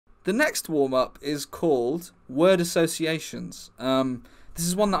The next warm-up is called word associations. This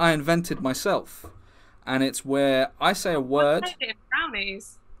is one that I invented myself, and it's where I say a I word. played it in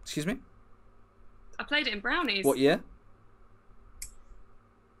brownies. Excuse me. I played it in What brownies. year?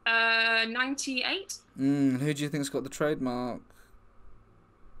 98. Who do you think's got the trademark?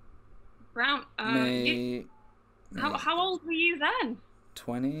 Brown. You. Me. Me. How old were you then?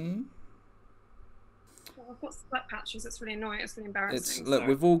 20. Oh, I've got sweat patches. It's really annoying. It's really It's embarrassing. look. So.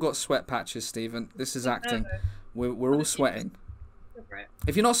 We've all got sweat patches, Stephen. This is I'm acting. nervous. We're all Honestly, sweating. go for it.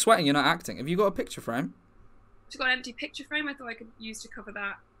 If you're not sweating, you're not acting. Have you got a picture frame? Just got an empty picture frame. I thought I could use to cover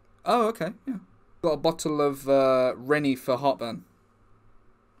that. Oh, okay. Yeah. Got a bottle of Rennie for heartburn.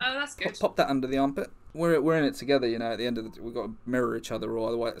 Oh, that's good. Pop that under the armpit. We're in it together, you know. At the end of we've got to mirror each other, or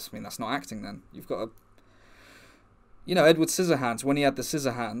otherwise, I mean, that's not acting. Then you've got to, you know, Edward Scissorhands. When he had the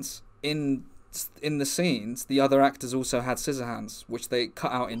scissor hands in the scenes, the other actors also had scissor hands, which they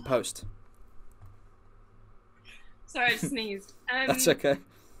cut out in post. Sorry, I sneezed. That's okay.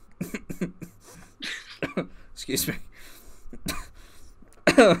 Excuse me.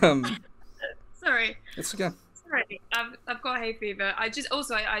 Sorry. It's okay. Sorry. I've got hay fever. I just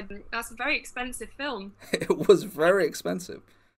also I that's a very expensive film. It was very expensive.